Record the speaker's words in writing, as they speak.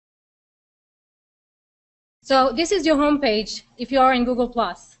So this is your home page if you are in Google+.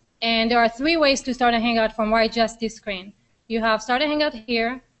 And there are 3 ways to start a Hangout from right just this screen. You have Start a Hangout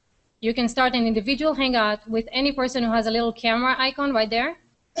here. You can start an individual Hangout with any person who has a little camera icon right there.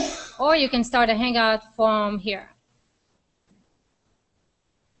 Or you can start a Hangout from here.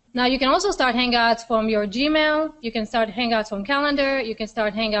 Now you can also start Hangouts from your Gmail. You can start Hangouts from Calendar. You can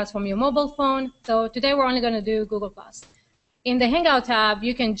start Hangouts from your mobile phone. So today we're only going to do Google+. In the Hangout tab,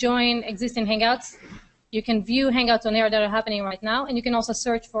 you can join existing Hangouts. You can view Hangouts on air that are happening right now, and you can also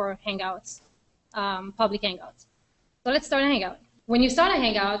search for Hangouts, public Hangouts. So let's start a Hangout. When you start a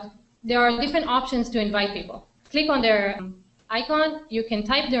Hangout, there are different options to invite people. Click on their icon, you can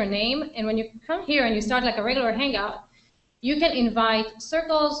type their name, and when you come here and you start like a regular Hangout, you can invite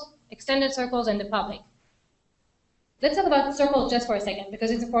circles, extended circles, and the public. Let's talk about circles just for a second,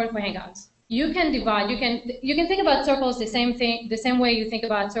 because it's important for Hangouts. You can divide, you can think about circles the same way you think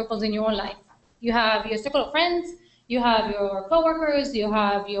about circles in your own life. You have your circle of friends, you have your coworkers, you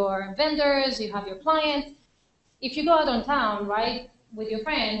have your vendors, you have your clients. If you go out on town, right, with your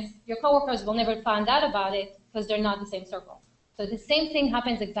friends, your coworkers will never find out about it because they're not the same circle. So the same thing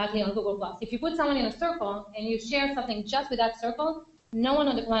happens exactly on Google+. If you put someone in a circle and you share something just with that circle, no one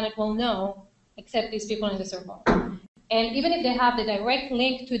on the planet will know except these people in the circle. And even if they have the direct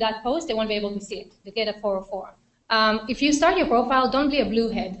link to that post, they won't be able to see it. They get a 404. If you start your profile, don't be a blue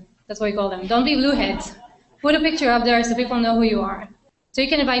head. That's what we call them. Don't be blue heads. Put a picture up there so people know who you are. So you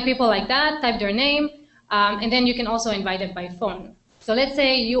can invite people like that, type their name, and then you can also invite them by phone. So let's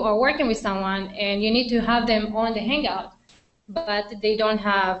say you are working with someone and you need to have them on the Hangout, but they're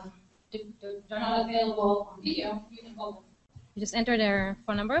not available on video. You can call them. You just enter their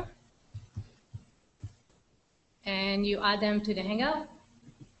phone number, and you add them to the Hangout.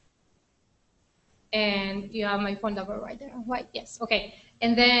 And you have my phone number right there. Right, yes, okay.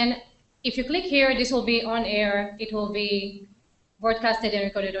 And then if you click here, this will be on air. It will be broadcasted and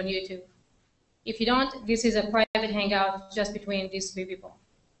recorded on YouTube. If you don't, this is a private Hangout just between these 3 people.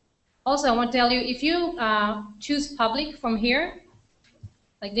 Also, I want to tell you, if you choose public from here,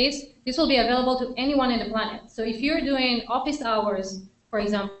 like this will be available to anyone in the planet. So if you're doing office hours, for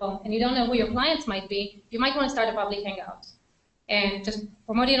example, and you don't know who your clients might be, you might want to start a public Hangout and just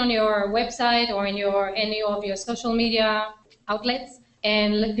promote it on your website or in any of your social media outlets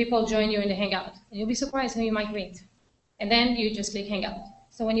and let people join you in the Hangout. And you'll be surprised who you might meet. And then you just click Hangout.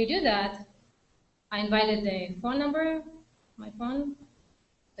 So when you do that, I invited the phone number, my phone.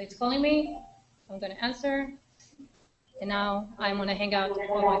 So it's calling me. So I'm going to answer. And now I'm on a Hangout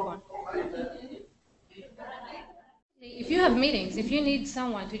on my phone. If you have meetings, if you need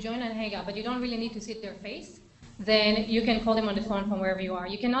someone to join a Hangout, but you don't really need to see their face, then you can call them on the phone from wherever you are.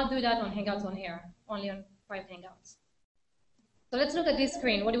 You cannot do that on Hangouts on air, only on private Hangouts. So let's look at this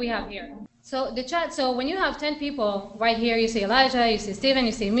screen. What do we have here? So the chat, so when you have 10 people, right here you see Elijah, you see Steven,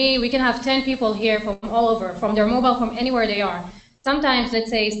 you see me, we can have 10 people here from all over, from their mobile, from anywhere they are. Sometimes, let's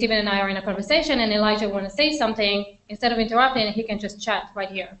say Steven and I are in a conversation and Elijah wants to say something, instead of interrupting, he can just chat right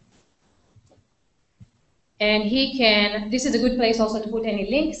here. And he can, this is a good place also to put any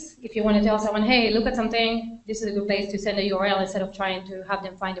links. If you want to tell someone, hey, look at something, this is a good place to send a URL instead of trying to have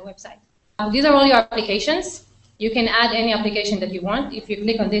them find the website. These are all your applications. You can add any application that you want. If you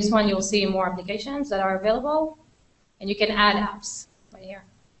click on this one, you'll see more applications that are available. And you can add apps right here.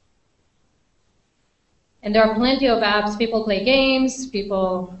 And there are plenty of apps. People play games,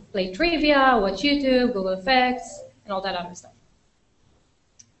 people play trivia, watch YouTube, Google Effects, and all that other stuff.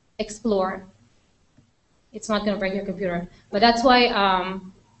 Explore. It's not going to break your computer. But that's why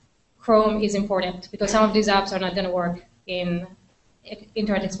Chrome is important, because some of these apps are not going to work in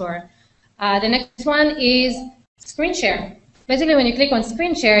Internet Explorer. The next one is screen share. Basically, when you click on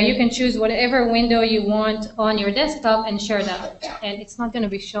screen share, you can choose whatever window you want on your desktop and share that. And it's not going to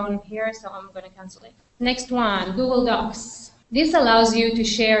be shown here, so I'm going to cancel it. Next one, Google Docs. This allows you to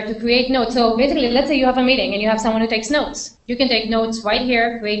share, to create notes. So basically, let's say you have a meeting and you have someone who takes notes. You can take notes right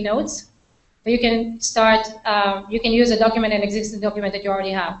here, create notes. But you can start, you can use a document, an existing document that you already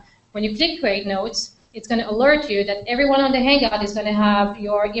have. When you click create notes, it's going to alert you that everyone on the Hangout is going to have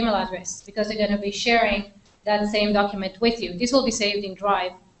your email address because they're going to be sharing that same document with you. This will be saved in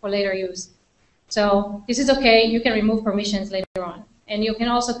Drive for later use. So this is okay. You can remove permissions later on. And you can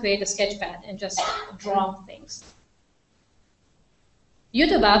also create a sketchpad and just draw things.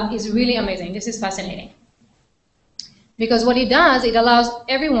 YouTube app is really amazing. This is fascinating. Because what it does, it allows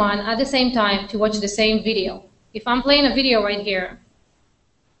everyone at the same time to watch the same video. If I'm playing a video right here,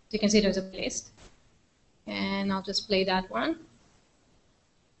 you can see there's a playlist. And I'll just play that one.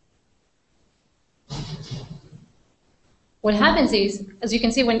 What happens is, as you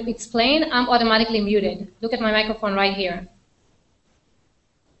can see, when it's playing, I'm automatically muted. Look at my microphone right here.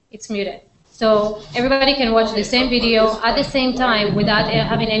 It's muted. So everybody can watch the same video at the same time without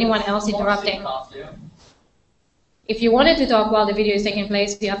having anyone else interrupting. If you wanted to talk while the video is taking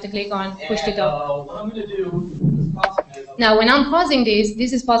place, you have to click on push to talk. What I'm going to do is now, when I'm pausing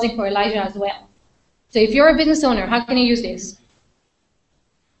this is pausing for Elijah as well. So if you're a business owner, how can you use this?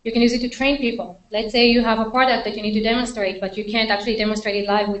 You can use it to train people. Let's say you have a product that you need to demonstrate, but you can't actually demonstrate it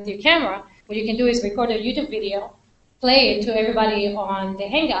live with your camera. What you can do is record a YouTube video, play it to everybody on the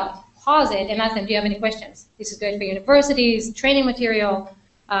Hangout, pause it, and ask them, do you have any questions? This is great for universities, training material,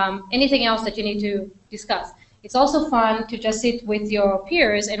 anything else that you need to discuss. It's also fun to just sit with your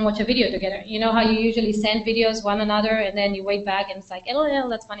peers and watch a video together. You know how you usually send videos one another and then you wait back and it's like, LOL,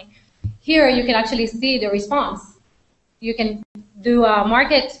 that's funny. Here you can actually see the response. You can do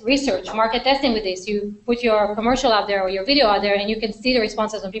market research, market testing with this. You put your commercial out there or your video out there and you can see the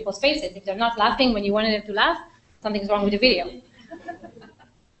responses on people's faces. If they're not laughing when you wanted them to laugh, something's wrong with the video.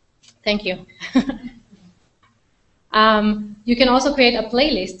 Thank you. You can also create a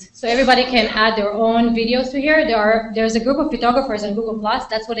playlist, so everybody can add their own videos to here. There's a group of photographers on Google+.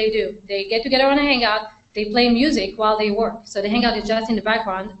 That's what they do. They get together on a Hangout. They play music while they work. So the Hangout is just in the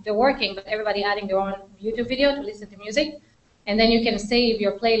background. They're working, but everybody adding their own YouTube video to listen to music. And then you can save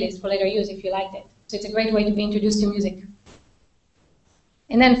your playlist for later use if you liked it. So it's a great way to be introduced to music.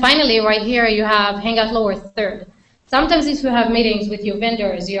 And then finally, right here, you have Hangout Lower Third. Sometimes if you have meetings with your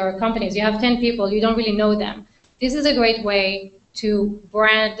vendors, your companies, you have 10 people, you don't really know them. This is a great way to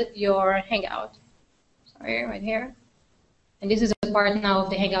brand your Hangout. Sorry, right here. And this is a part now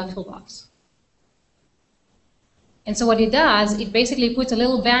of the Hangout Toolbox. And so what it does, it basically puts a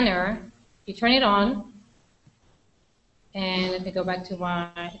little banner. You turn it on. And let me go back to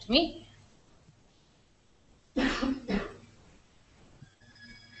me. And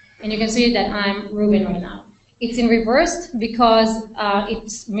you can see that I'm Ruben right now. It's in reverse because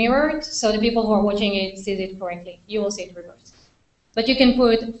it's mirrored, so the people who are watching it see it correctly. You will see it reversed. But you can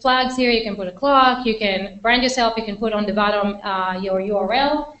put flags here, you can put a clock, you can brand yourself, you can put on the bottom your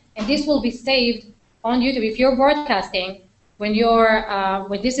URL, and this will be saved on YouTube. If you're broadcasting, when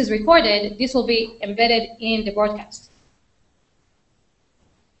this is recorded, this will be embedded in the broadcast.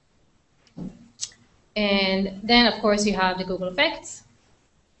 And then, of course, you have the Google effects.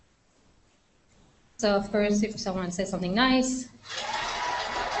 So, of course, if someone says something nice,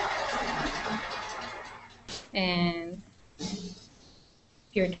 and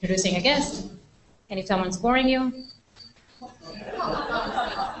you're introducing a guest, and if someone's boring you,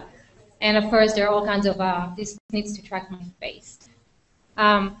 and of course, there are all kinds of, this needs to track my face.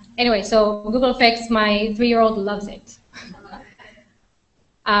 Anyway, so Google Effects, my 3-year-old loves it.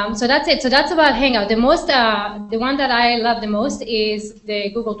 So that's it. So that's about Hangout. The one that I love the most is the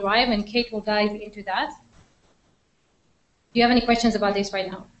Google Drive, and Kate will dive into that. Do you have any questions about this right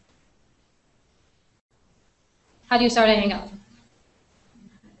now? How do you start a Hangout?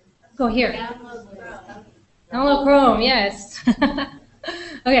 Go here. Download Chrome, yes.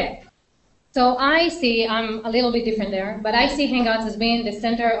 Okay. So I see, I'm a little bit different there, but I see Hangouts as being the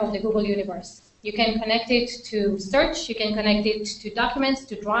center of the Google universe. You can connect it to search, you can connect it to documents,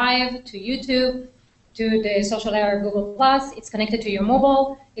 to Drive, to YouTube, to the social layer of Google+. It's connected to your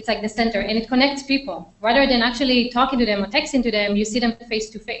mobile. It's like the center, and it connects people. Rather than actually talking to them or texting to them, you see them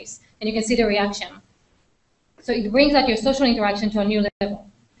face to face, and you can see the reaction. So it brings out your social interaction to a new level.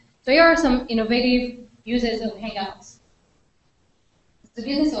 So here are some innovative uses of Hangouts. As a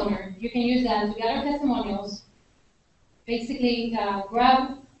business owner, you can use that to gather testimonials, basically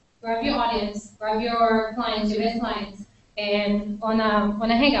grab your audience, grab your clients, your best clients, and on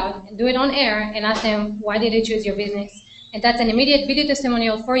a Hangout, and do it on air, and ask them, why did they choose your business? And that's an immediate video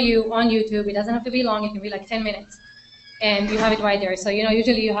testimonial for you on YouTube. It doesn't have to be long. It can be like 10 minutes. And you have it right there. So,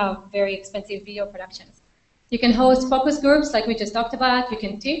 usually you have very expensive video productions. You can host focus groups like we just talked about. You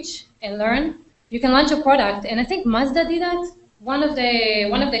can teach and learn. You can launch a product. And I think Mazda did that. One of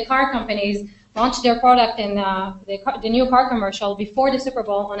the car companies launched their product in the new car commercial before the Super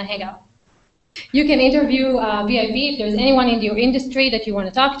Bowl on a Hangout. You can interview VIP if there's anyone in your industry that you want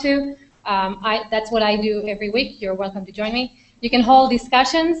to talk to. That's what I do every week. You're welcome to join me. You can hold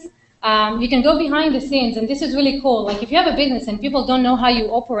discussions. You can go behind the scenes, and this is really cool. Like if you have a business and people don't know how you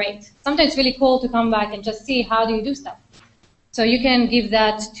operate, sometimes it's really cool to come back and just see how do you do stuff. So you can give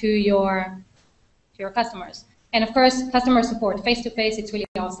that to your customers. And of course, customer support, face-to-face, it's really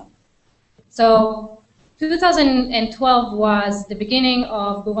awesome. So 2012 was the beginning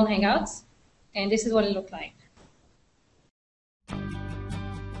of Google Hangouts, and this is what it looked like.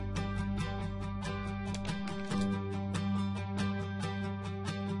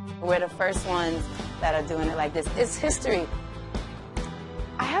 We're the first ones that are doing it like this. It's history.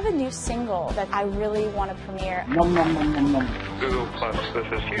 I have a new single that I really want to premiere. Google Plus, this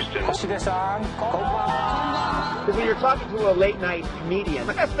is Houston. Because when you're talking to a late-night comedian,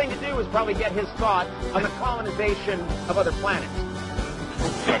 the best thing to do is probably get his thoughts on the colonization of other planets.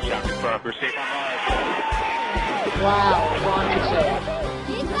 Chapter 12, we're safe on Mars. Wow, Ron Mitchell.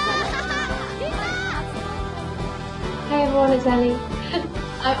 Hey everyone, it's Ellie.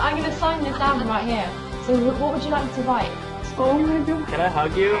 I'm going to sign this down right here. So what would you like me to write? Can I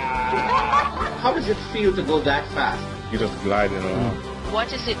hug you? How does it feel to go that fast? You're just gliding along.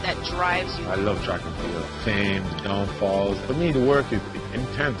 What is it that drives you? I love track and field. Fame, downfalls. For me, the work is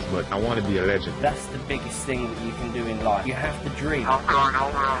intense, but I want to be a legend. That's the biggest thing that you can do in life. You have to dream. I'm going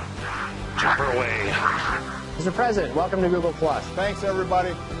over. Chopper away. Mr. President, welcome to Google Plus. Thanks,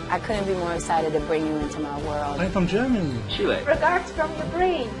 everybody. I couldn't be more excited to bring you into my world. I'm from Germany. Chile. Regards from your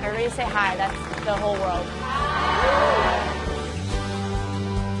brain. I really say hi, that's the whole world.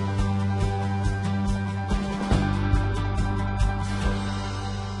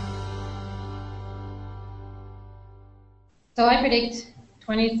 So I predict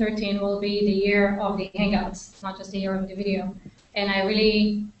 2013 will be the year of the Hangouts, not just the year of the video. And I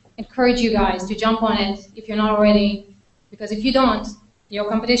really encourage you guys to jump on it if you're not already, because if you don't, your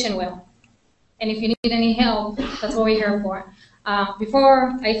competition will. And if you need any help, that's what we're here for.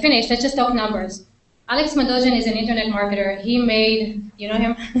 Before I finish, let's just talk numbers. Alex Mandojan is an internet marketer. He made, you know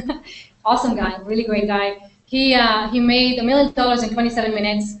him? Awesome guy, really great guy. He made $1 million in 27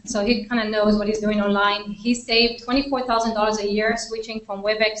 minutes, so he kind of knows what he's doing online. He saved $24,000 a year switching from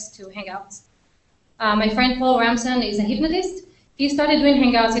WebEx to Hangouts. My friend Paul Ramson is a hypnotist. He started doing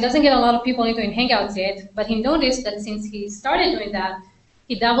Hangouts. He doesn't get a lot of people into Hangouts yet, but he noticed that since he started doing that,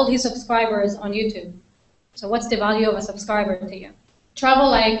 he doubled his subscribers on YouTube. So what's the value of a subscriber to you? Travel,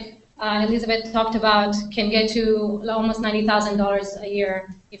 like Elizabeth talked about, can get to almost $90,000 a year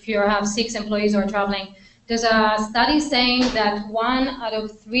if you have 6 employees who are traveling. There's a study saying that 1 out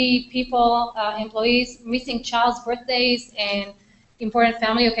of 3 people, employees, missing child's birthdays and important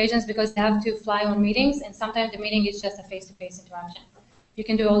family occasions because they have to fly on meetings, and sometimes the meeting is just a face-to-face interaction. You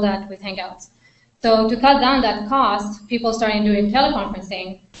can do all that with Hangouts. So to cut down that cost, people started doing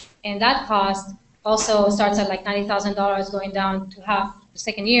teleconferencing, and that cost also starts at like $90,000 going down to half the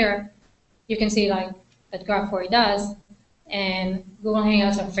second year. You can see like that graph where it does, and Google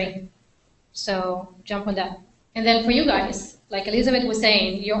Hangouts are free. So jump on that. And then for you guys, like Elizabeth was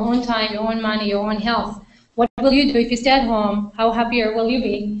saying, your own time, your own money, your own health. What will you do if you stay at home? How happier will you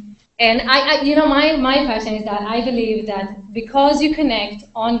be? And you know, my passion is that I believe that because you connect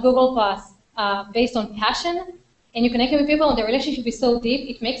on Google Plus based on passion, and you connect with people and the relationship is so deep,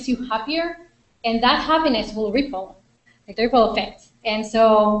 it makes you happier, and that happiness will ripple, like the ripple effect. And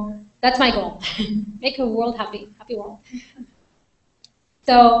so that's my goal. Make a world happy world.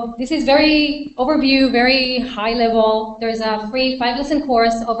 So this is very overview, very high level. There's a free 5-lesson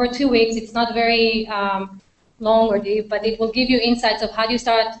course over 2 weeks. It's not very long or deep, but it will give you insights of how do you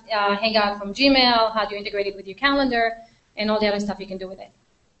start Hangout from Gmail, how do you integrate it with your calendar, and all the other stuff you can do with it.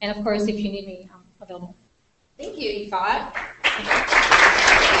 And of course, if you need me, I'm available. Thank you, Yifat.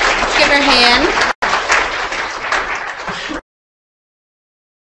 Let's give her a hand.